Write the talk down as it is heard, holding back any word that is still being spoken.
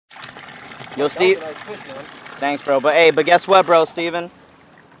Yo, Steve. Thanks, bro. But hey, guess what, bro, Steven?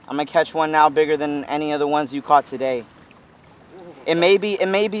 I'm gonna catch one now bigger than any of the ones you caught today. It may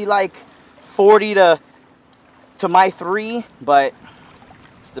be like 40 to my 3, but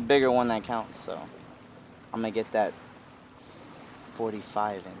it's the bigger one that counts. So I'm gonna get that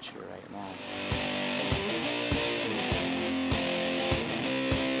 45-incher right now.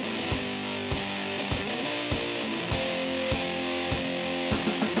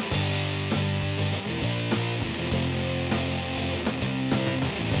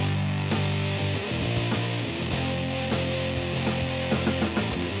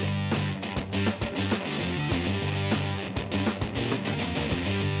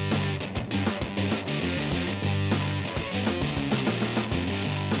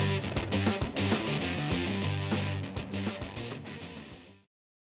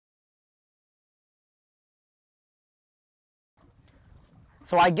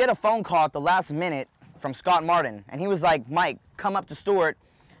 So I get a phone call at the last minute from Scott Martin, and he was like, Mike, come up to Stuart,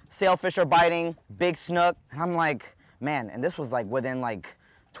 sailfish are biting, big snook. And I'm like, man, and this was like within like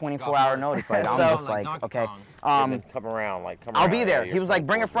 24-hour notice. Like, I'm just like, okay. Come around, I'll be there. He was like,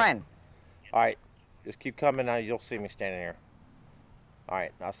 bring a friend. All right, just keep coming now. You'll see me standing here. All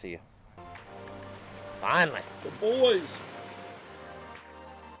right, I'll see you. Finally. The boys.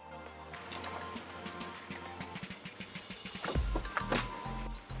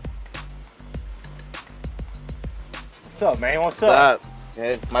 What's up, man? What's up?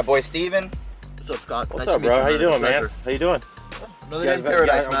 Good. My boy Steven. What's up, Scott? What's up, bro? How you doing, man? How you doing? Another day in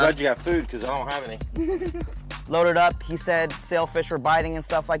paradise, man. I'm glad you got food because I don't have any. Loaded up. He said sailfish were biting and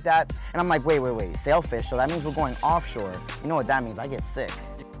stuff like that. And I'm like, wait. Sailfish? So that means we're going offshore. You know what that means? I get sick.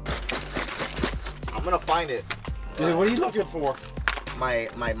 I'm gonna find it. Dude, what are you looking for? My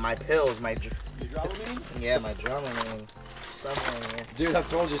pills. Your Dramamine? Yeah, my Dramamine. Somewhere in here. Dude, I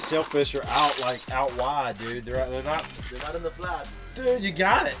told you sailfish are out wide, dude. They're not in the flats. Dude, you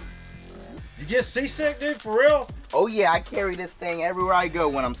got it. You get seasick, dude, for real? Oh yeah, I carry this thing everywhere I go.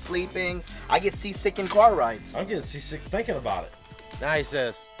 When I'm sleeping, I get seasick in car rides. I'm getting seasick thinking about it. Now he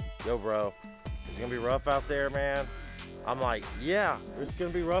says, yo, bro, it's gonna be rough out there, man. I'm like, yeah, it's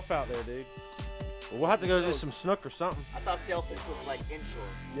gonna be rough out there, dude. We'll have to go do some snook or something. I thought sailfish was like inshore.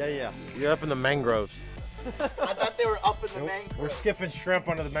 Yeah. You're up in the mangroves. I thought they were up in the mangroves. We're skipping shrimp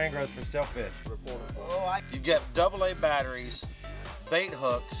under the mangroves for sailfish. You get AA batteries, bait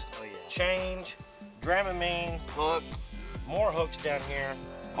hooks, change, Dramamine, hook, more hooks down here.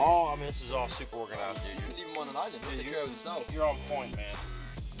 I mean, this is all super organized, dude. You couldn't even on an island. You'll take care of yourself. You're on point, man.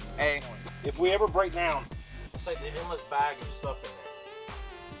 Hey. If we ever break down, it's like the endless bag of stuff in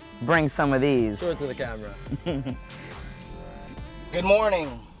there. Bring some of these. Show it to the camera. Good morning,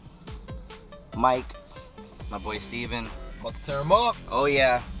 Mike. My boy Steven. About to tear him up. Oh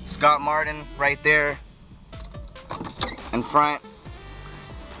yeah, Scott Martin right there in front.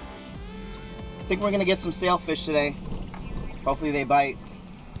 I think we're gonna get some sailfish today. Hopefully they bite.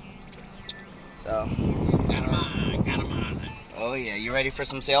 So. Got 'em on. Oh yeah, you ready for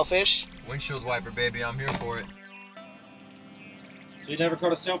some sailfish? Windshield wiper, baby. I'm here for it. So you never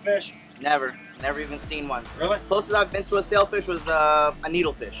caught a sailfish? Never even seen one. Really? Closest I've been to a sailfish was a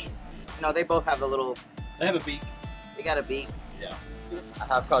needlefish. You know, they both have the little. They have a beak. They got a beak. Yeah. I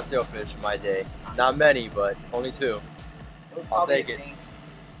have caught sailfish in my day. Not many, but only 2. I'll take it.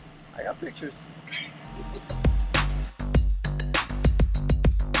 I got pictures.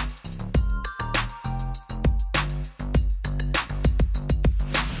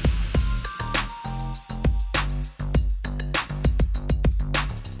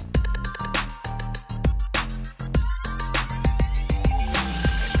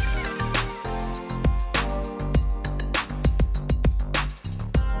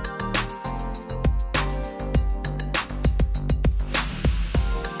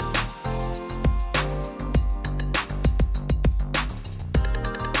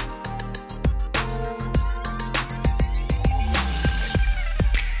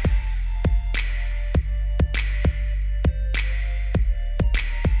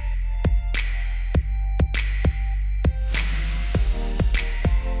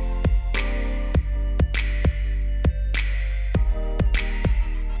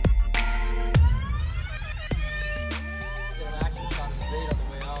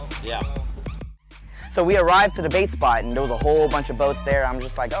 Yeah. So we arrived to the bait spot and there was a whole bunch of boats there. I'm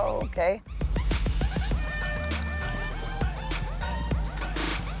just like, oh, okay.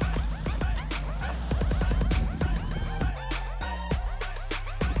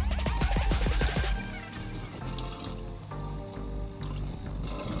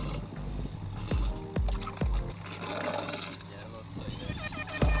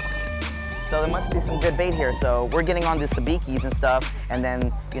 so there must be some good bait here. So we're getting on the sabikis and stuff, and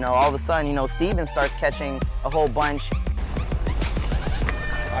then, you know, all of a sudden, you know, Steven starts catching a whole bunch. All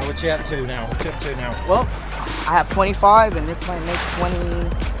right, what you up to now? What you up to now? Well, I have 25, and this might make 20.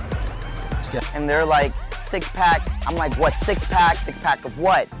 And they're like 6-pack. I'm like, what, 6-pack? 6-pack of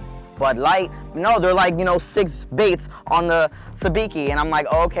what? Bud Light? No, they're like, you know, 6 baits on the sabiki. And I'm like,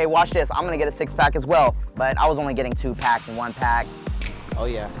 oh, okay, watch this. I'm gonna get a 6-pack as well. But I was only getting 2 packs in 1 pack. Oh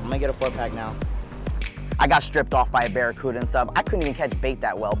yeah, I'm gonna get a 4-pack now. I got stripped off by a barracuda and stuff. I couldn't even catch bait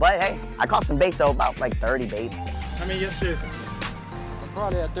that well. But hey, I caught some bait though, about like 30 baits. How many you up to? I'm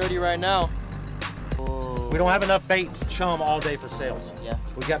probably at 30 right now. We don't have enough bait to chum all day for sales. Yeah.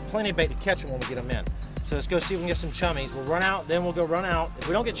 We got plenty of bait to catch them when we get them in. So let's go see if we can get some chummies. We'll run out, then we'll go run out. If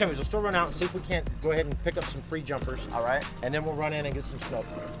we don't get chummies, we'll still run out and see if we can't go ahead and pick up some free jumpers. All right. And then we'll run in and get some snook.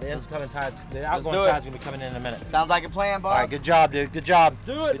 The incoming tides, the outgoing tide's gonna be coming in a minute. Sounds like a plan, boss. All right, good job, dude. Good job. Let's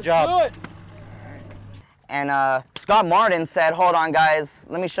do it. Good job. Let's do it. And Scott Martin said, hold on guys,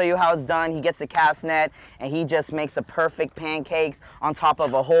 let me show you how it's done. He gets the cast net and he just makes a perfect pancakes on top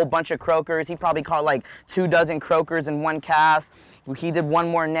of a whole bunch of croakers. He probably caught like 2 dozen croakers in 1 cast. He did 1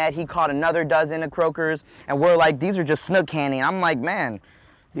 more net, he caught another dozen of croakers, and we're like, these are just snook candy. And I'm like, man,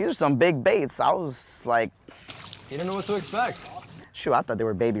 these are some big baits. I was like, You didn't know what to expect. shoot, I thought they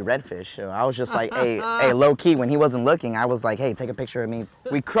were baby redfish. So I was just like, hey, low key, when he wasn't looking, I was like, hey, take a picture of me.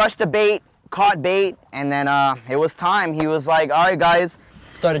 We crushed the bait, caught bait, and then it was time. He was like, all right, guys.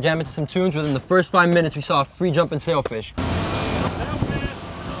 Started jamming to some tunes. Within the first 5 minutes, we saw a free jumping sailfish.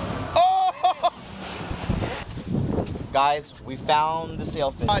 Oh! Guys, we found the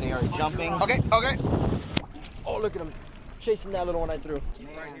sailfish. They are jumping. Okay, okay. Oh, look at him. Chasing that little one I threw.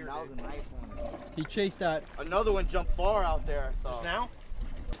 Man, that was a nice one. He chased that. Another one jumped far out there. So. Just now?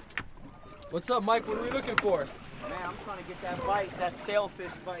 What's up, Mike? What are we looking for? Man, I'm trying to get that bite, that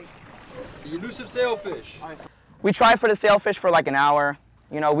sailfish bite. The elusive sailfish. We tried for the sailfish for like an hour.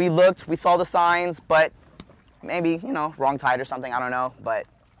 You know, we looked, we saw the signs, but maybe, you know, wrong tide or something, I don't know, but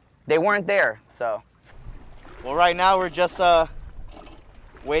they weren't there, so. Well, right now we're just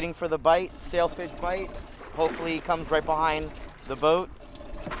waiting for the bite, sailfish bite. Hopefully he comes right behind the boat.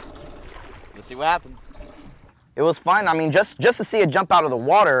 Let's see what happens. It was fun. I mean, just to see it jump out of the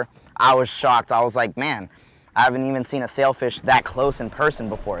water, I was shocked. I was like, man, I haven't even seen a sailfish that close in person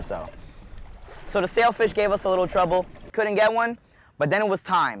before, so. So the sailfish gave us a little trouble. Couldn't get one, but then it was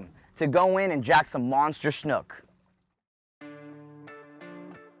time to go in and jack some monster snook.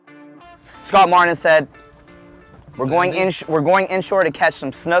 Scott Martin said, we're going inshore to catch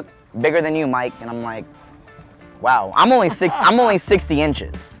some snook bigger than you, Mike. And I'm like, wow, I'm only 60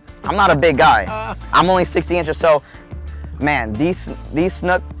 inches. I'm not a big guy. I'm only 60 inches, so man, these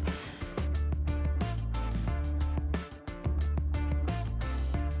snook.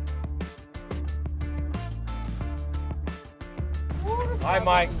 Hi,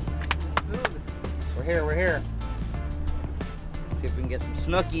 Mike. We're here, we're here. See if we can get some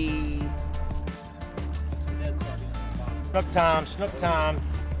snooky. Snook time, snook time.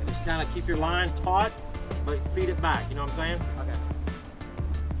 And just kind of keep your line taut, but feed it back, you know what I'm saying? Okay.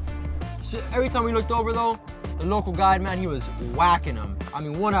 So every time we looked over though, the local guide, man, he was whacking them. I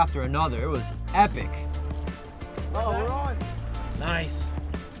mean, one after another. It was epic. Oh, we're on. Nice,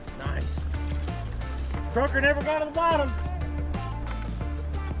 nice. Croaker never got to the bottom.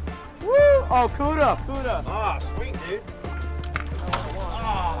 Woo! Oh, Cuda, Cuda. Ah, sweet, dude.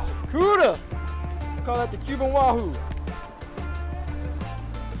 Ah, Cuda! Call that the Cuban Wahoo.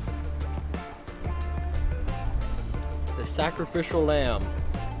 The sacrificial lamb.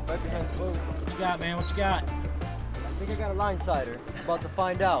 what you got, man? What you got? I think I got a line sider. About to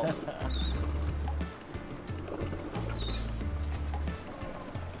find out.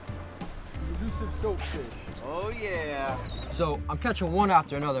 Elusive soapfish. Oh yeah. So I'm catching one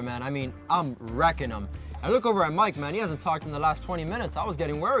after another, man. I mean, I'm wrecking them. I look over at Mike, man. He hasn't talked in the last 20 minutes. I was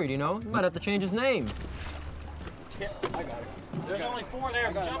getting worried, you know. He might have to change his name. Yeah, I got it. There's only 4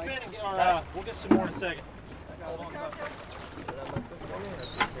 there. Jump in and get, we'll get some more in a second.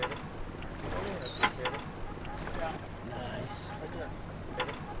 Nice.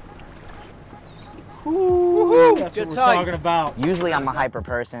 Woohoo! That's Good what time. we're talking about. Usually I'm a hyper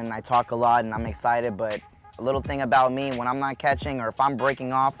person. I talk a lot and I'm excited, but a little thing about me, when I'm not catching or if I'm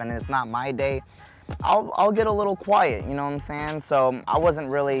breaking off and it's not my day, I'll get a little quiet, you know what I'm saying? So I wasn't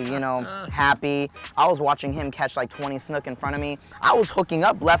really, you know, happy. I was watching him catch like 20 snook in front of me. I was hooking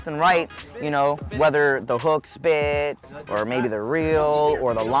up left and right, you know, whether the hook spit or maybe the reel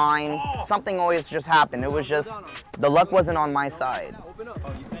or the line. Something always just happened. It was just, the luck wasn't on my side.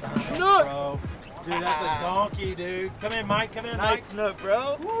 Snook! Dude, that's a donkey, dude. Come in, Mike. Come in, Nice Mike. snook,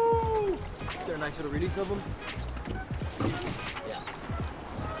 bro. Woo! Is there a nice little release of them?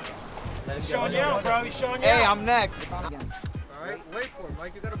 Let him showing you out, bro. He's showing you Hey, out. I'm next. All right, wait for it,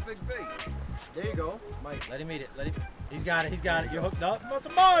 Mike. You got a big bait. There you go, Mike. Let him eat it. Let him. He's got it. He's got it. You're hooked up,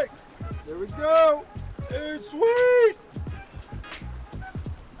 Mr. Mike. There we go. Dude, sweet.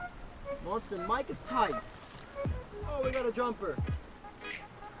 Monster Mike is tight. Oh, we got a jumper.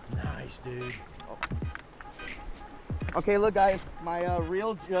 Nice, dude. Okay, look, guys. My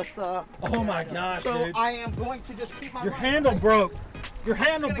reel just. Oh my gosh, So dude. I am going to just keep my. Your line. handle broke. Your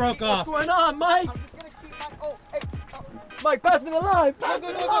handle broke off. What's going on, Mike? I'm just gonna keep my. Oh, hey. Oh, Mike, pass me the line. Pass go,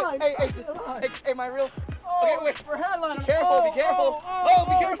 me go, the go. line. Hey, Pass me the line. hey, my reel. Oh, Okay, wait. We're headlining. Be careful, be careful. Oh,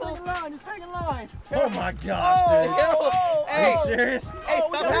 be careful. He's taking line. He's taking line. Oh my gosh, Be dude. careful. Are Hey, you serious? hey, we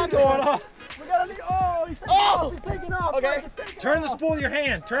stop got What's hacking. going on? We got to Oh, he's taking Oh! off. He's taking off. Okay. Mike, he's taking Turn the off. spool with your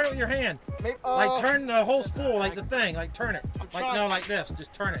hand. Turn it with your hand. Maybe, Like turn the whole spool, like the thing. Like turn it. Like trying. no, like this.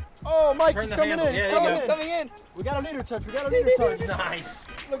 Just turn it. Oh, Mike, Turn he's the coming handle. in. Yeah, He's there you coming go. in. coming in. We got a leader touch. We got a leader touch. Nice.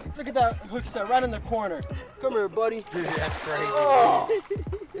 Look at that hook set right in the corner. Come here, buddy. Dude, that's crazy. Oh.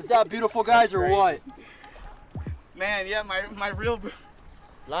 Is that beautiful, guys, or crazy. what? Man, yeah, my reel.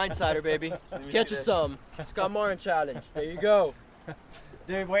 Linesider, baby. Get you some. Scott Martin challenge. There you go.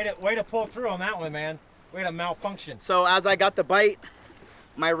 Dude, way to pull through on that one, man. Way to malfunction. So as I got the bite,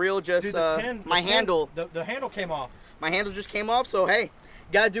 my reel just Dude, the pin, my the pin- handle. The handle came off. My handle just came off, so hey,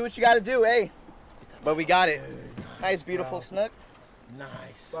 gotta do what you gotta do, hey. But we got it. Nice, beautiful bro. snook.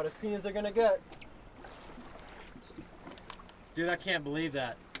 Nice. About as clean as they're gonna get. Dude, I can't believe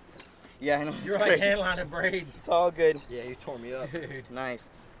that. Yeah, I know. You're it's like great. handline and braid. It's all good. Yeah, you tore me up. Dude. Nice.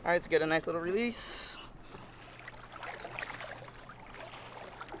 All right, let's get a nice little release.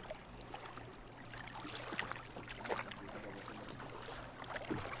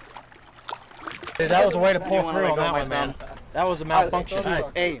 Dude, that was a way to You pull wanna through let on go of that my one, man. thumb? That was a malfunction.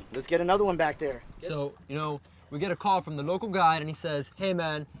 Hey, let's get another one back there. So, you know, we get a call from the local guide and he says, hey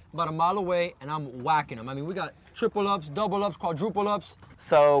man, about a mile away and I'm whacking them. I mean, we got triple ups, double ups, quadruple ups.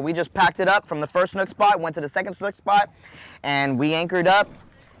 So we just packed it up from the first snook spot, went to the second snook spot, and we anchored up.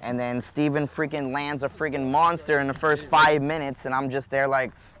 And then Steven freaking lands a freaking monster in the first 5 minutes, and I'm just there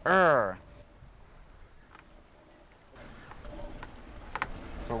like, That's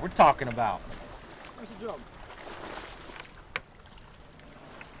what we're talking about. Where's the jump?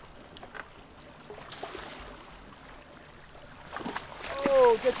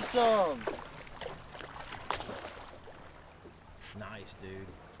 Oh, get you some. Nice, dude.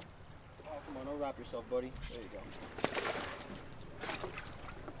 Oh, come on, don't wrap yourself, buddy. There you go.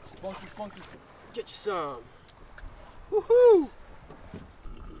 Spunky, spunky. Get you some. Woohoo!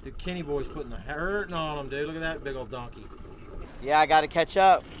 Dude, Kenny boy's putting the hurting on him, dude. Look at that big old donkey. yeah, I gotta catch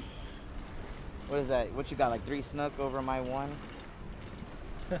up. What is that? What you got, like 3 snook over my 1?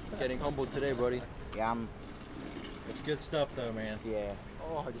 Getting humbled today, buddy. Yeah, It's good stuff, though, man. yeah.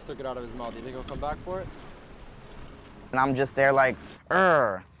 Oh, I just took it out of his mouth. You think he'll come back for it? And I'm just there like,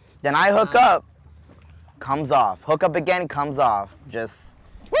 Then I hook up, comes off. Hook up again, comes off. Just,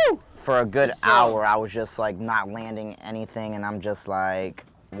 woo! For a good hour, I was just like not landing anything, and I'm just like,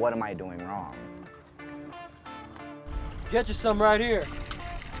 what am I doing wrong? Get you some right here.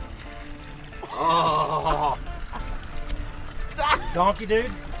 Oh. Donkey,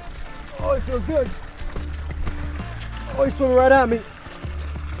 dude. Oh, it feels good. Oh, he's swimming right at me.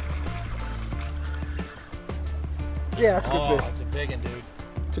 Yeah, that's a good Oh, fish. that's a big one, dude.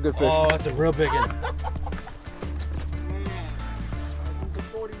 It's a good fish. Oh, that's a real big one.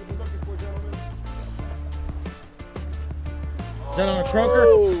 Is that on a croaker?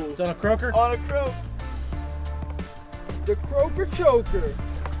 Is that on a croaker? On a croak. The croaker choker.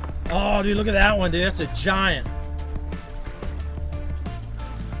 Oh, dude, look at that one, dude. That's a giant.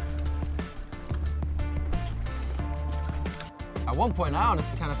 At one point, I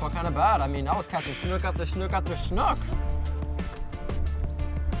honestly kind of felt kind of bad. I mean, I was catching snook after snook after snook.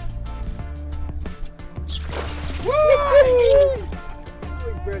 Woo! Oh,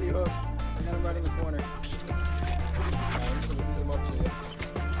 he barely hooked. I got him right in the corner. I'm just gonna beat him up to you.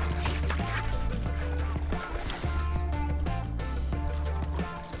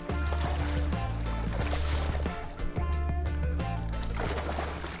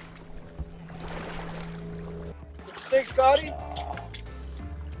 Thanks, Scotty.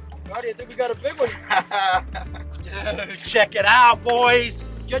 Scotty, I think we got a big one. Dude, check it out, boys.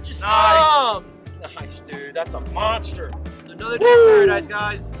 Get you Nice. some. Nice, dude. That's a monster. Another day of paradise,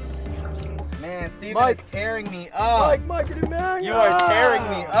 guys. Man, Steven Mike. is tearing me up. Mike, man. You are tearing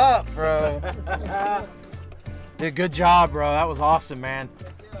me up, bro. Dude, good job, bro. That was awesome, man.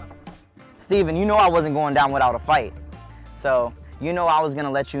 Steven, you know I wasn't going down without a fight. So, you know I was gonna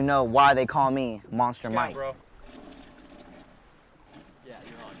let you know why they call me Monster Mike. Bro. Yeah,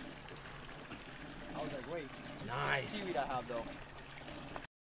 you're on. I was like, wait. Nice. Seaweed I have though.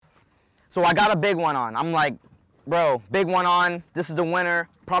 So I got a big one on. I'm like, bro, big one on. This is the winner.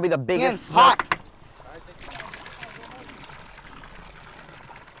 Probably the biggest. Hot.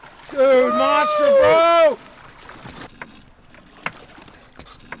 Dude, monster, bro!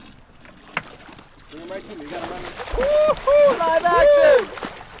 Woohoo! Live action!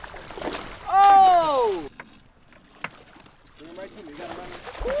 Oh!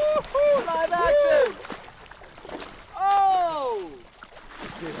 Woohoo! Live action! Oh!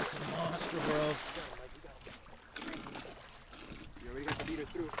 Dude, that's a monster, bro. You already got the beater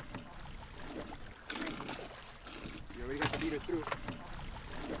through. You already got the beater through.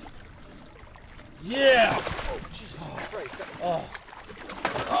 Yeah! Oh, Jesus Christ. Oh.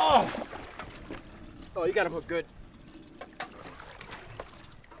 Oh! Oh, you got him hooked good.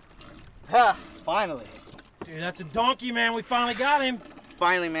 Ha! Finally. Dude, that's a donkey, man. We finally got him.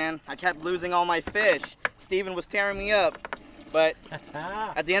 Finally, man. I kept losing all my fish. Steven was tearing me up. But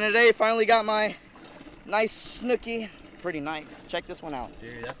at the end of the day, finally got my nice snooky. Pretty nice. Check this one out.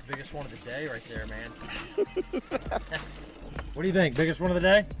 Dude, that's the biggest one of the day right there, man. What do you think? Biggest one of the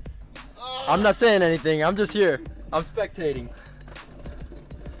day? I'm not saying anything. I'm just here. I'm spectating.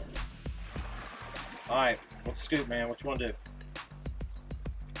 All right, let's scoop, man. What you want to do?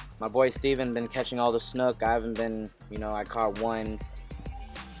 My boy Steven been catching all the snook. I haven't been, you know, I caught one,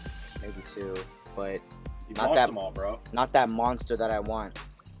 maybe two, but You Not lost that- them all, bro. not that monster that I want.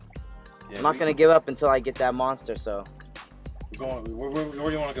 Yeah, I'm not gonna give up until I get that monster, so We're going, where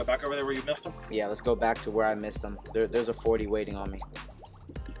do you want to go? Back over there where you missed him? yeah, let's go back to where I missed him. There's a 40 waiting on me.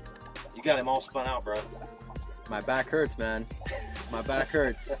 You got him all spun out, bro. My back hurts, man. My back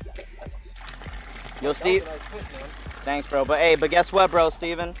hurts. Yo, Steve. Thanks, bro. But guess what, bro,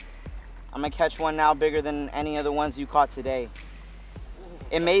 Steven? I'm gonna catch one now bigger than any of the ones you caught today.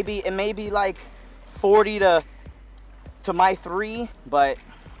 It may be like 40 to my 3, but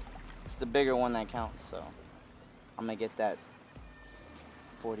it's the bigger one that counts. So I'm gonna get that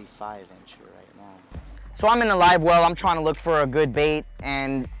 45-incher right now. So I'm in the live well. I'm trying to look for a good bait,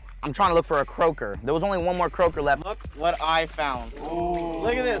 and I'm trying to look for a croaker. There was only one more croaker left. Look what I found. Ooh.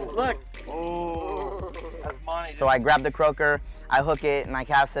 Look at this. Look. Oh, that's money. So I grab the croaker, I hook it, and I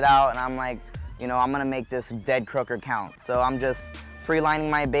cast it out, and I'm like, you know, I'm gonna make this dead croaker count. So I'm just freelining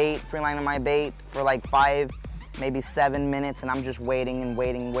my bait for like 5, maybe 7 minutes, and I'm just waiting and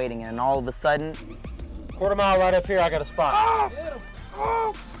waiting and waiting, and all of a sudden, Quarter mile right up here, I got a spot.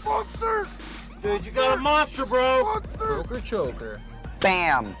 Oh, monster! Dude, you got a monster, bro. Croaker choker.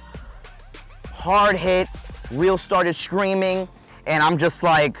 bam, hard hit, reel started screaming, and I'm just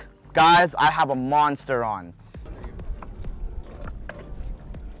like, guys, I have a monster on.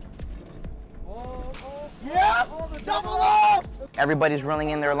 Yeah, double up! Everybody's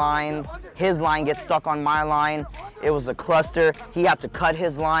reeling in their lines. His line gets stuck on my line. It was a cluster. He had to cut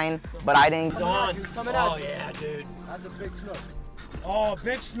his line, but I didn't. Done. Oh, yeah, dude. That's a big snook. Oh,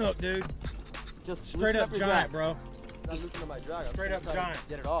 big snook, dude. Just Straight up giant, bro. Not loosening my drag. Straight up giant.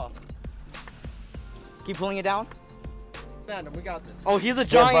 Get it off. Keep pulling it down. Fandom, we got this. Oh, he's a Give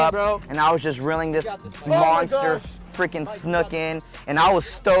giant, up. bro. And I was just reeling this got this, Mike. monster gosh. freaking snook in, and I was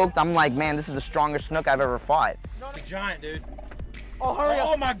stoked. I'm like, man, this is the strongest snook I've ever fought. Big giant, dude. Oh, hurry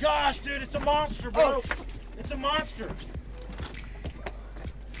Oh up. my gosh, dude, it's a monster, bro. It's a monster.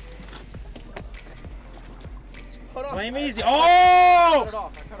 Hold on. Play him easy. Cut it Oh!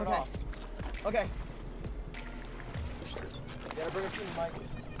 off. I cut it off. Okay. You gotta bring it to me, Mike.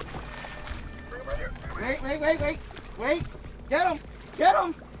 Wait. Get him. Get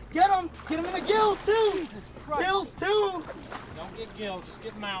him in the gills, too. Gills, too. Don't get gills, just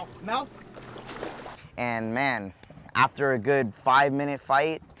get mouth. Mouth. And man, after a good 5-minute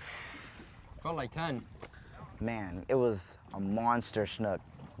fight, Felt like 10. man, it was a monster snook.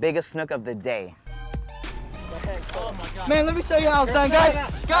 Biggest snook of the day. Oh my god. Man, let me show you how it's done, guys.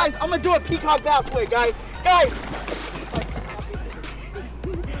 Guys, I'm gonna do a peacock bass way, guys. Guys!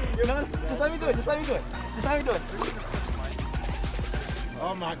 You're not? Just let me do it.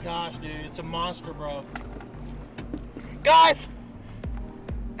 Oh my gosh, dude, it's a monster, bro. Guys!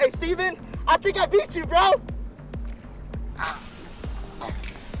 Hey, Steven, I think I beat you, bro.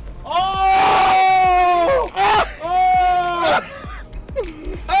 Oh!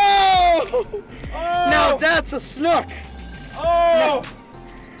 Oh! Now that's a snook. Oh!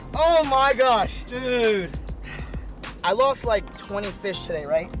 Oh my gosh. Dude. I lost like 20 fish today,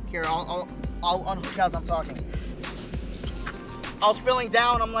 right? Here, I'll unhook as I'm talking. was feeling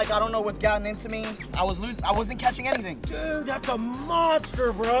down. I'm like, I don't know what's gotten into me. I wasn't catching anything. Dude, that's a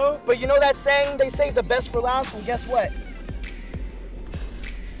monster, bro. But you know that saying, they say the best for last? Well, guess what?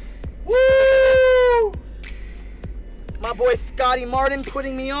 Woo! My boy Scotty Martin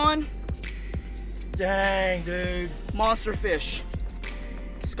putting me on. Dang, dude. Monster fish.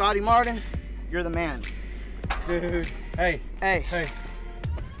 Scotty Martin, you're the man. Dude, hey. Hey.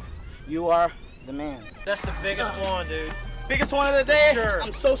 You are the man. That's the biggest one, dude. Biggest one of the day. Sure.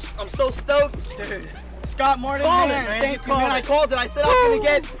 I'm so stoked. Dude. Scott Martin, Called man. it, man. Thank You you, man. called I it. called it. I said I was gonna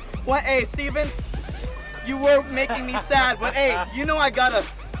get one. Hey, Steven, you were making me sad, but hey, you know I gotta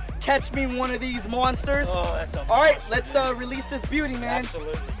catch me one of these monsters. Oh, that's a All right, let's release this beauty, man.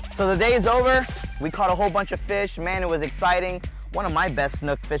 Absolutely. So the day is over. We caught a whole bunch of fish. Man, it was exciting. One of my best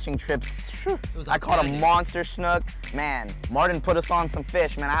snook fishing trips. Phew. I caught a outstanding. monster snook. Man, Martin put us on some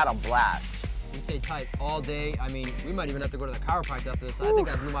fish, man. I had a blast. We stayed tight all day. I mean, we might even have to go to the chiropractor after this. I think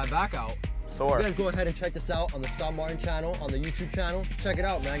I blew my back out. Sore. You guys go ahead and check this out on the Scott Martin channel, on the YouTube channel. Check it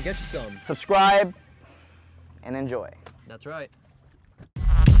out, man. Get you some. Subscribe and enjoy. That's right.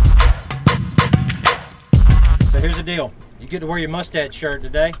 So here's the deal. You get to wear your mustache shirt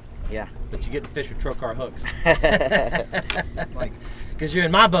today, Yeah. but you get to fish with truck car hooks. Like, Because you're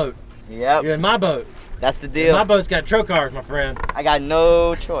in my boat. Yep. You're in my boat. That's the deal. My boat's got truck cars, my friend. I got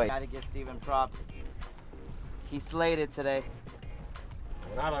no choice. Gotta give Steven props. He slayed it today.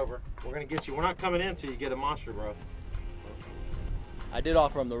 We're not over. We're going to get you. We're not coming in until you get a monster, bro. I did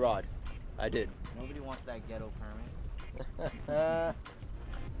offer him the rod. I did. Nobody wants that ghetto permit.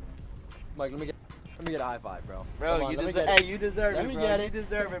 Mike, let me get a high five, bro. Bro, Come on, you let me deserve. get it. Hey, you deserve Let it, me bro. get You it.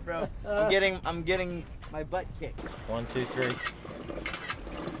 deserve it, bro. I'm getting my butt kicked. 1, 2, 3.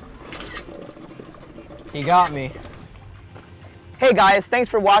 He got me. Hey guys, thanks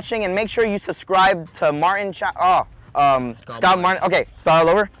for watching, and make sure you subscribe to Martin. Scott Martin. Okay, start all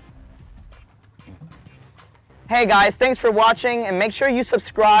over. Hey guys, thanks for watching, and make sure you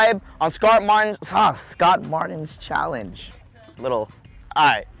subscribe on Scott Martin's challenge. All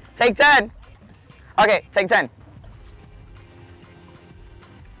right, take 10. Okay, take 10.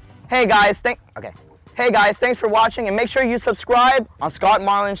 Hey guys, thanks for watching, and make sure you subscribe on Scott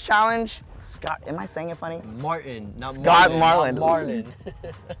Martin's challenge. Scott, am I saying it funny? Martin, not Scott Marlin. Marlin. Not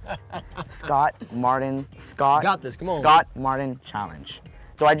Marlin. Scott Martin. Scott. Got this, come on. Scott Martin challenge.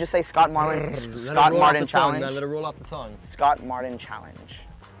 Do I just say Scott Martin? Scott Martin challenge. Man, let it roll off the tongue. Scott Martin challenge.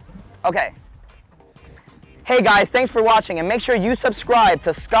 Okay. Hey guys, thanks for watching, and make sure you subscribe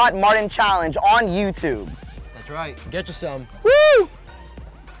to Scott Martin challenge on YouTube. That's right. Get you some. Woo!